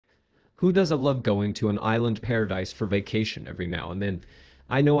Who doesn't love going to an island paradise for vacation every now and then?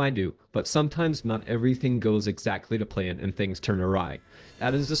 I know I do, but sometimes not everything goes exactly to plan and things turn awry.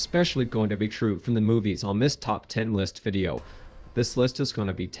 That is especially going to be true from the movies on this top 10 list video. This list is going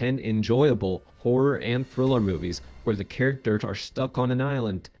to be 10 enjoyable horror and thriller movies where the characters are stuck on an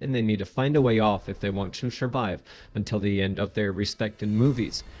island and they need to find a way off if they want to survive until the end of their respective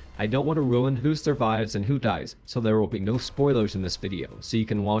movies. I don't want to ruin who survives and who dies, so there will be no spoilers in this video, so you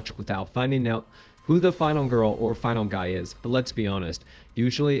can watch without finding out who the final girl or final guy is, but let's be honest,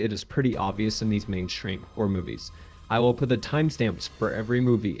 usually it is pretty obvious in these mainstream horror movies. I will put the timestamps for every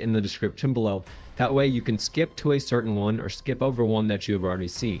movie in the description below, that way you can skip to a certain one or skip over one that you have already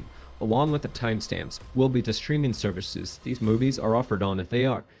seen. Along with the timestamps will be the streaming services these movies are offered on if they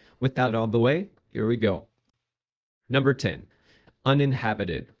are. With that out of the way, here we go. Number 10.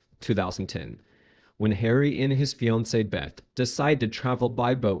 Uninhabited, 2010. When Harry and his fiancée Beth decide to travel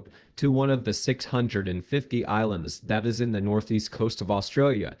by boat to one of the 650 islands that is in the northeast coast of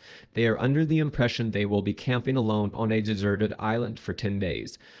Australia, they are under the impression they will be camping alone on a deserted island for 10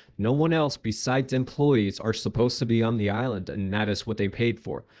 days. No one else besides employees are supposed to be on the island, and that is what they paid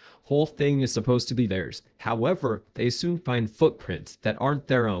for. Whole thing is supposed to be theirs. However, they soon find footprints that aren't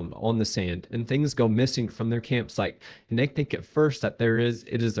their own on the sand, and things go missing from their campsite, and they think at first that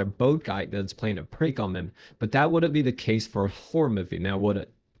it is their boat guide that's playing a prank on them, but that wouldn't be the case for a horror movie, now would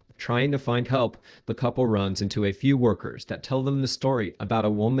it? Trying to find help, the couple runs into a few workers that tell them the story about a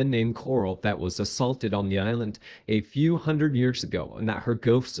woman named Coral that was assaulted on the island a few hundred years ago, and that her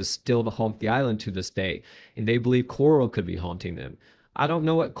ghost is still to haunt the island to this day, and they believe Coral could be haunting them. I don't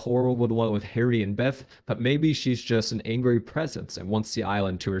know what Coral would want with Harry and Beth, but maybe she's just an angry presence and wants the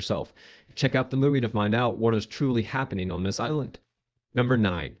island to herself. Check out the movie to find out what is truly happening on this island. Number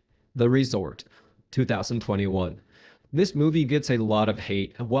 9. The Resort, 2021. This movie gets a lot of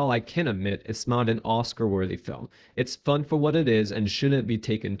hate, and while I can admit it's not an Oscar-worthy film, it's fun for what it is and shouldn't be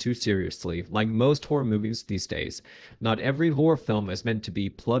taken too seriously, like most horror movies these days. Not every horror film is meant to be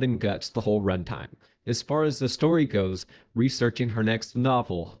blood and guts the whole runtime. As far as the story goes, researching her next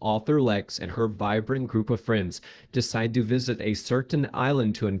novel, author Lex and her vibrant group of friends decide to visit a certain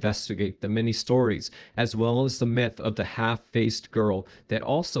island to investigate the many stories, as well as the myth of the half-faced girl that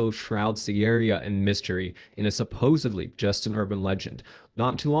also shrouds the area in mystery and is supposedly just an urban legend.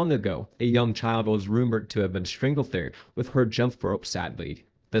 Not too long ago, a young child was rumored to have been strangled there with her jump rope, sadly.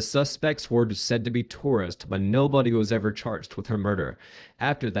 The suspects were said to be tourists, but nobody was ever charged with her murder.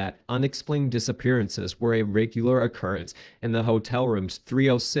 After that, unexplained disappearances were a regular occurrence, and the hotel rooms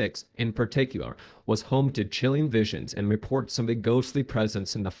 306, in particular, was home to chilling visions and reports of a ghostly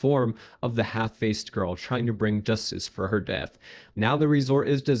presence in the form of the half-faced girl trying to bring justice for her death. Now the resort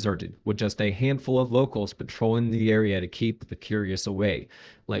is deserted, with just a handful of locals patrolling the area to keep the curious away.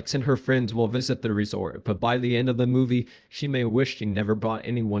 Lex and her friends will visit the resort, but by the end of the movie, she may wish she never brought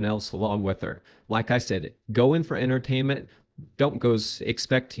anyone else along with her. Like I said, go in for entertainment, don't go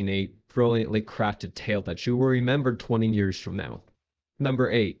expecting a brilliantly crafted tale that you will remember 20 years from now. Number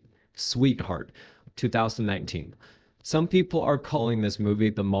 8. Sweetheart, 2019. Some people are calling this movie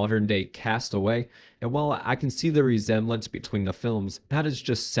the modern-day Castaway, and while I can see the resemblance between the films, that is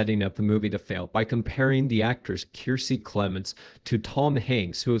just setting up the movie to fail by comparing the actress Kiersey Clements to Tom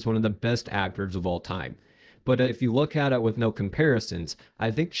Hanks, who is one of the best actors of all time. But if you look at it with no comparisons, I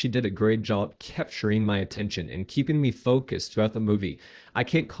think she did a great job capturing my attention and keeping me focused throughout the movie. I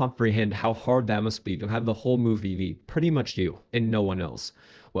can't comprehend how hard that must be to have the whole movie be pretty much you and no one else.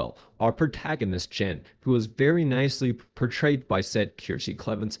 Well, our protagonist Jen, who is very nicely portrayed by said Kiersey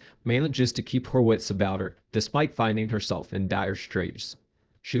Clements, manages to keep her wits about her despite finding herself in dire straits.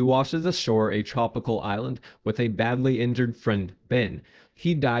 She washes ashore a tropical island with a badly injured friend, Ben.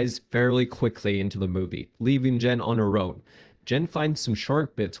 He dies fairly quickly into the movie, leaving Jen on her own. Jen finds some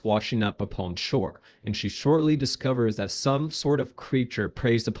shark bits washing up upon shore, and she shortly discovers that some sort of creature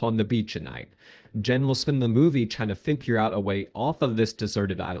preys upon the beach at night. Jen will spend the movie trying to figure out a way off of this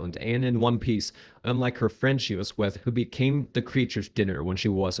deserted island and in one piece, unlike her friend she was with who became the creature's dinner when she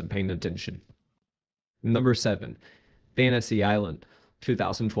wasn't paying attention. Number 7. Fantasy Island,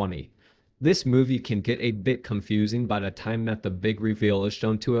 2020. This movie can get a bit confusing by the time that the big reveal is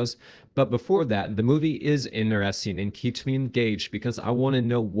shown to us, but before that, the movie is interesting and keeps me engaged because I want to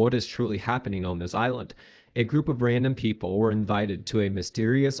know what is truly happening on this island. A group of random people were invited to a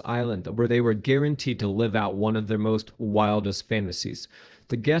mysterious island where they were guaranteed to live out one of their most wildest fantasies.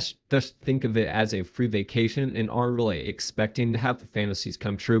 The guests just think of it as a free vacation and aren't really expecting to have the fantasies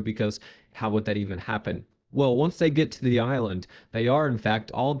come true because how would that even happen? Well, once they get to the island, they are in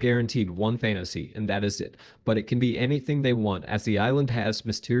fact all guaranteed one fantasy, and that is it. But it can be anything they want, as the island has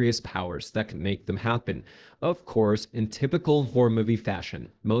mysterious powers that can make them happen. Of course, in typical horror movie fashion,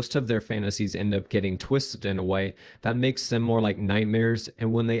 most of their fantasies end up getting twisted in a way that makes them more like nightmares,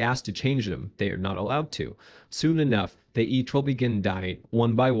 and when they ask to change them, they are not allowed to. Soon enough, they each will begin dying,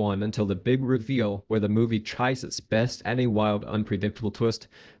 one by one, until the big reveal where the movie tries its best at a wild, unpredictable twist,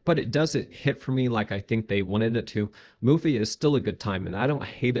 but it doesn't hit for me like I think they wanted it to. Movie is still a good time, and I don't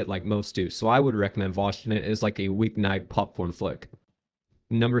hate it like most do, so I would recommend watching it as like a weeknight popcorn flick.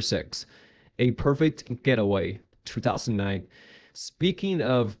 Number 6, A Perfect Getaway, 2009. Speaking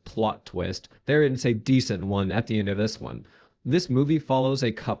of plot twist, there is a decent one at the end of this one. This movie follows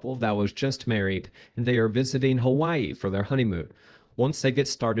a couple that was just married, and they are visiting Hawaii for their honeymoon. Once they get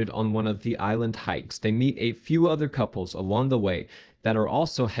started on one of the island hikes, they meet a few other couples along the way that are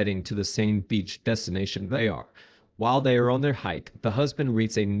also heading to the same beach destination they are. While they are on their hike, the husband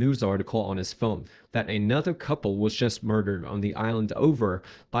reads a news article on his phone that another couple was just murdered on the island over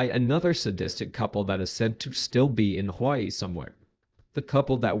by another sadistic couple that is said to still be in Hawaii somewhere. The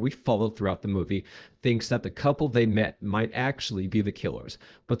couple that we follow throughout the movie thinks that the couple they met might actually be the killers,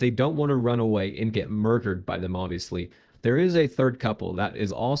 but they don't want to run away and get murdered by them, obviously. There is a third couple that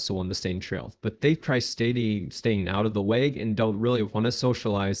is also on the same trail, but they try staying out of the way and don't really want to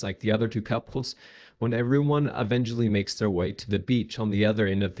socialize like the other two couples. When everyone eventually makes their way to the beach on the other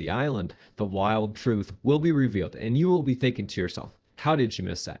end of the island, the wild truth will be revealed, and you will be thinking to yourself, how did you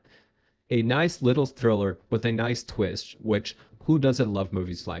miss that? A nice little thriller with a nice twist, which who doesn't love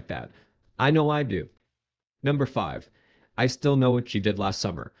movies like that? I know I do. Number 5, I Still Know What You Did Last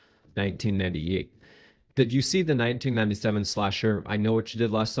Summer, 1998. Did you see the 1997 slasher I Know What You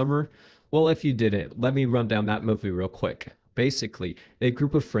Did Last Summer? Well, if you didn't, let me run down that movie real quick. Basically, a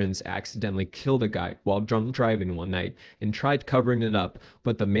group of friends accidentally killed a guy while drunk driving one night and tried covering it up,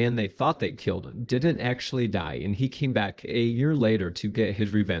 but the man they thought they killed didn't actually die, and he came back a year later to get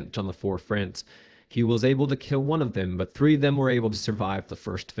his revenge on the 4 friends. He was able to kill one of them, but 3 of them were able to survive the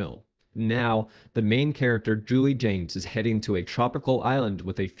first film. Now, the main character, Julie James, is heading to a tropical island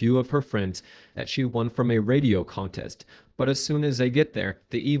with a few of her friends that she won from a radio contest. But as soon as they get there,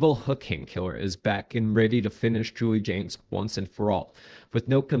 the evil hook hand killer is back and ready to finish Julie James once and for all. With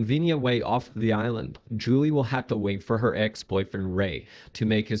no convenient way off of the island, Julie will have to wait for her ex-boyfriend Ray to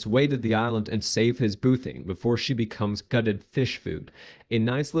make his way to the island and save his boothing before she becomes gutted fish food. A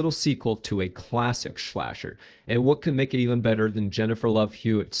nice little sequel to a classic slasher. And what could make it even better than Jennifer Love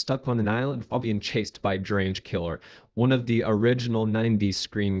Hewitt stuck on an island while being chased by a deranged killer, one of the original 90s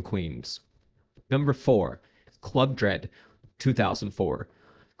scream queens. Number 4, Club Dread, 2004.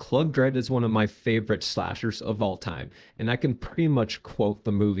 Club Dread is one of my favorite slashers of all time, and I can pretty much quote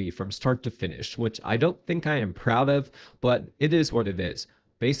the movie from start to finish, which I don't think I am proud of, but it is what it is.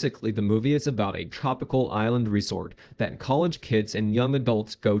 Basically, the movie is about a tropical island resort that college kids and young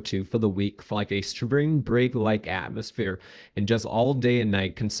adults go to for the week for like a spring break-like atmosphere and just all day and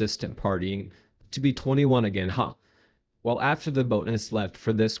night consistent partying. To be 21 again, huh? Well, after the boat has left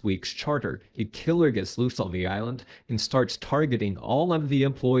for this week's charter, a killer gets loose on the island and starts targeting all of the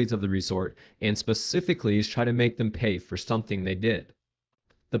employees of the resort and specifically is trying to make them pay for something they did.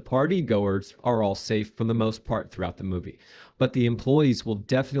 The party goers are all safe for the most part throughout the movie, but the employees will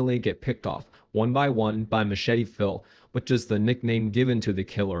definitely get picked off one by Machete Phil, which is the nickname given to the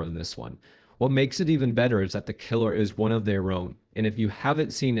killer in this one. What makes it even better is that the killer is one of their own, and if you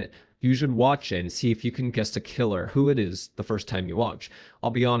haven't seen it, you should watch it and see if you can guess the killer, who it is, the first time you watch.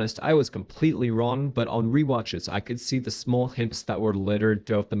 I'll be honest, I was completely wrong, but on rewatches, I could see the small hints that were littered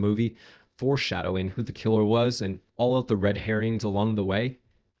throughout the movie, foreshadowing who the killer was and all of the red herrings along the way.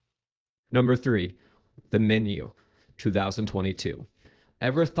 Number 3, The Menu, 2022.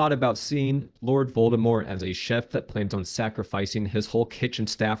 Ever thought about seeing Lord Voldemort as a chef that plans on sacrificing his whole kitchen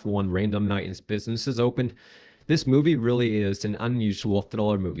staff one random night his business is opened? This movie really is an unusual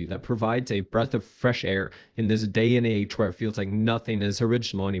thriller movie that provides a breath of fresh air in this day and age where it feels like nothing is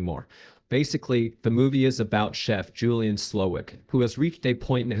original anymore. Basically, the movie is about Chef Julian Slowik, who has reached a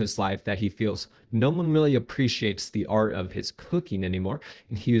point in his life that he feels no one really appreciates the art of his cooking anymore,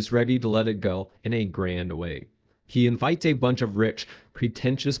 and he is ready to let it go in a grand way. He invites a bunch of rich,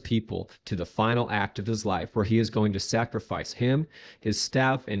 pretentious people to the final act of his life where he is going to sacrifice him, his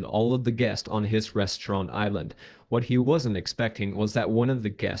staff, and all of the guests on his restaurant island. What he wasn't expecting was that one of the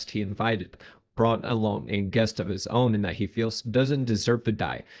guests he invited brought along a guest of his own and that he feels doesn't deserve to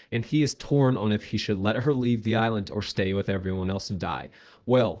die, and he is torn on if he should let her leave the island or stay with everyone else and die.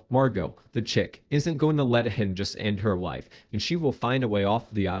 Well, Margot, the chick, isn't going to let him just end her life, and she will find a way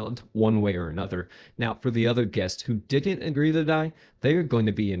off the island one way or another. Now, for the other guests who didn't agree to die, they are going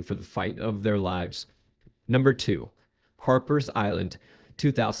to be in for the fight of their lives. Number 2, Harper's Island,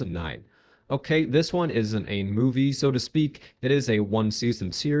 2009. Okay, this one isn't a movie, so to speak. It is a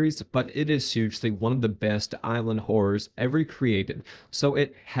one-season series, but it is seriously one of the best island horrors ever created, so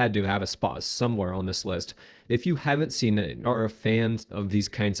it had to have a spot somewhere on this list. If you haven't seen it or are fans of these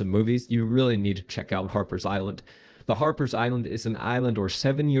kinds of movies, you really need to check out Harper's Island. The Harper's Island is an island where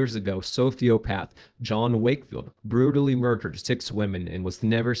 7 years ago, sociopath John Wakefield brutally murdered 6 women and was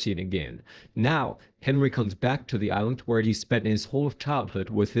never seen again. Now, Henry comes back to the island where he spent his whole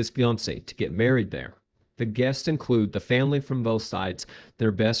childhood with his fiancée to get married there. The guests include the family from both sides,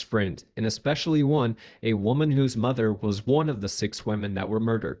 their best friends, and especially one, a woman whose mother was one of the 6 women that were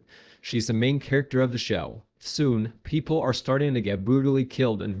murdered. She's the main character of the show. Soon, people are starting to get brutally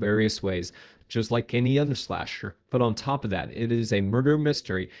killed in various ways, just like any other slasher. But on top of that, it is a murder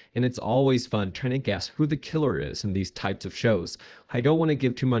mystery, and it's always fun trying to guess who the killer is in these types of shows. I don't want to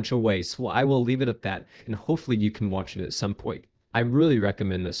give too much away, so I will leave it at that, and hopefully you can watch it at some point. I really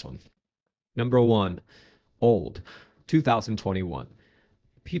recommend this one. Number 1, Old, 2021.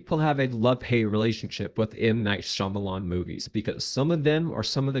 People have a love-hate relationship with M. Night Shyamalan movies because some of them are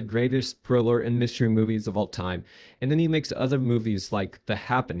some of the greatest thriller and mystery movies of all time, and then he makes other movies like The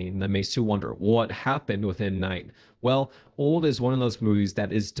Happening that makes you wonder what happened with M. Night. Well, Old is one of those movies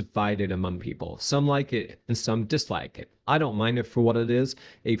that is divided among people. Some like it and some dislike it. I don't mind it for what it is,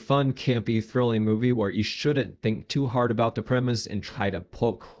 a fun, campy, thrilling movie where you shouldn't think too hard about the premise and try to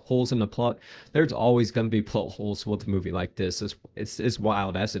poke holes in the plot. There's always going to be plot holes with a movie like this, as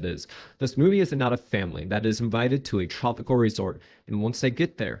wild as it is. This movie is about a family that is invited to a tropical resort, and once they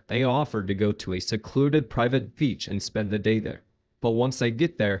get there, they offer to go to a secluded private beach and spend the day there. But once they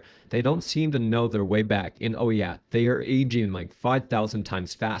get there, they don't seem to know their way back, and oh yeah, they are aging like 5,000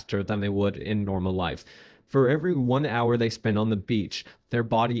 times faster than they would in normal life. For every 1 hour they spend on the beach, their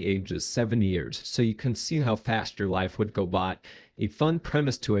body ages 7 years, so you can see how fast your life would go by. A fun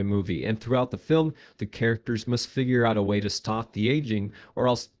premise to a movie, and throughout the film, the characters must figure out a way to stop the aging, or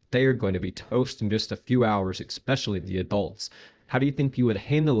else they are going to be toast in just a few hours, especially the adults. How do you think you would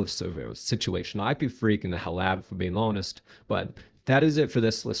handle this sort of situation? I'd be freaking the hell out, if I'm being honest. But that is it for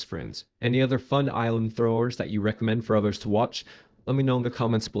this list, friends. Any other fun island throwers that you recommend for others to watch? Let me know in the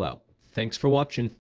comments below. Thanks for watching.